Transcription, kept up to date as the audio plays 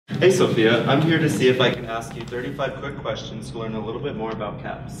Hey Sophia, I'm here to see if I can ask you 35 quick questions to learn a little bit more about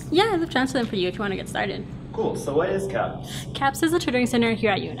CAPS. Yeah, I have to answer them for you if you want to get started. Cool, so what is CAPS? CAPS is a tutoring center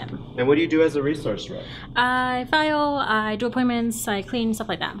here at UNM. And what do you do as a resource rep? I file, I do appointments, I clean, stuff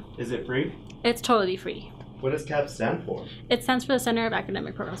like that. Is it free? It's totally free. What does CAPS stand for? It stands for the Center of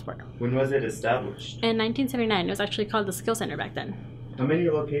Academic Program Support. When was it established? In 1979, it was actually called the Skill Center back then. How many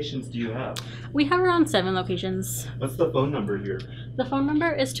locations do you have? We have around 7 locations. What's the phone number here? The phone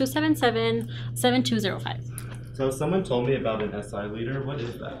number is 277-7205. So someone told me about an SI leader. What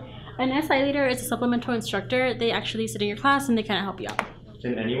is that? An SI leader is a supplemental instructor. They actually sit in your class and they kind of help you out.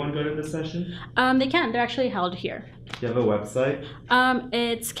 Can anyone go to the session? They can. They're actually held here. Do you have a website?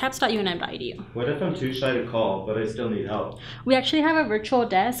 It's caps.unm.edu. What if I'm too shy to call, but I still need help? We actually have a virtual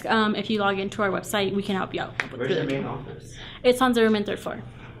desk. If you log into our website, we can help you out. Where's your main office? It's on Zimmerman 3rd floor.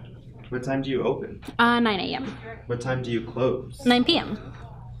 What time do you open? 9 a.m. What time do you close? 9 p.m.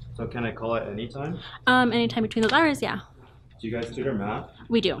 So can I call at any time? Anytime between those hours, yeah. Do you guys tutor math?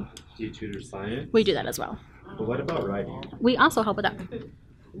 We do. Do you tutor science? We do that as well. But what about writing? We also help with that.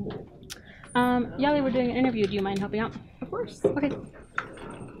 Yali, we're doing an interview. Do you mind helping out? Of course. Okay.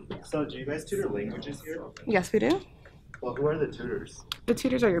 So do you guys tutor languages here? Yes, we do. Well, who are the tutors? The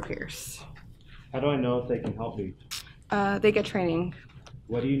tutors are your peers. How do I know if they can help me? They get training.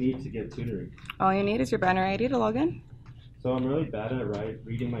 What do you need to get tutoring? All you need is your banner ID to log in. So I'm really bad at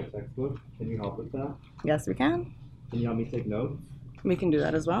reading my textbook. Can you help with that? Yes, we can. Can you help me take notes? We can do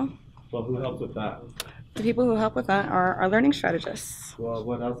that as well. Well, who helps with that? The people who help with that are our learning strategists. Well,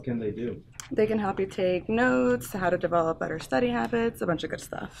 what else can they do? They can help you take notes, how to develop better study habits, a bunch of good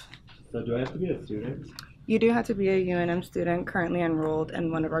stuff. So do I have to be a student? You do have to be a UNM student currently enrolled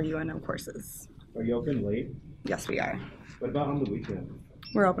in one of our UNM courses. Are you open late? Yes, we are. What about on the weekends?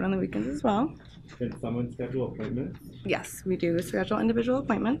 We're open on the weekends as well. Can someone schedule appointments? Yes, we do schedule individual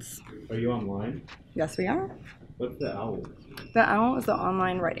appointments. Are you online? Yes, we are. What's the OWL? The OWL is the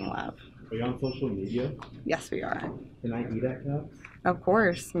online writing lab. Are you on social media? Yes, we are. Can I eat at CAPS? Of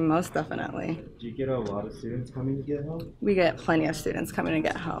course, most definitely. Do you get a lot of students coming to get help? We get plenty of students coming to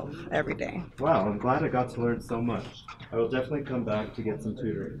get help every day. Wow, I'm glad I got to learn so much. I will definitely come back to get some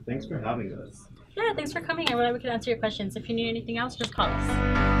tutoring. Thanks for having us. Yeah, thanks for coming. I'm glad we could answer your questions. If you need anything else, just call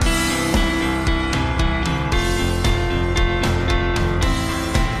us.